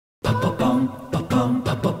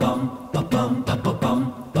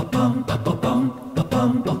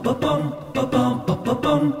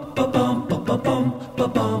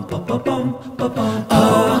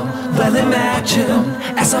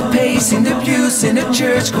loose in a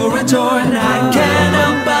church corridor, and I can't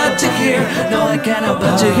help but to hear, no, I can't help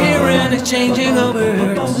but to hear an exchanging of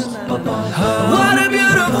words. What a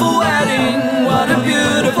beautiful wedding, what a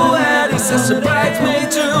beautiful wedding, says the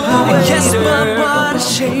bridesmaid to a yes, but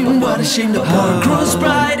what a shame the poor groom's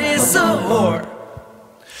bride is a whore.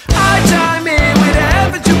 I chime in with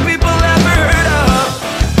haven't you people ever heard of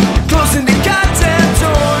closing the goddamn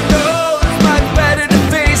door? No, it's much better to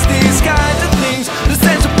face these kinds of things. The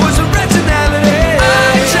sense of poison rationality.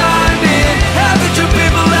 I chime in, haven't you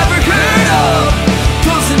people ever heard of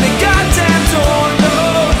closing the goddamn door? No,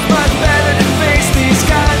 it's much better to face these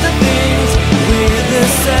kinds of things with a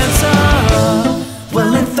sense of,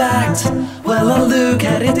 well, in fact, well, I'll look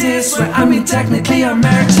at it this way. I mean, technically our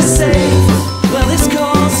marriage is safe. Well, this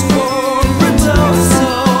calls for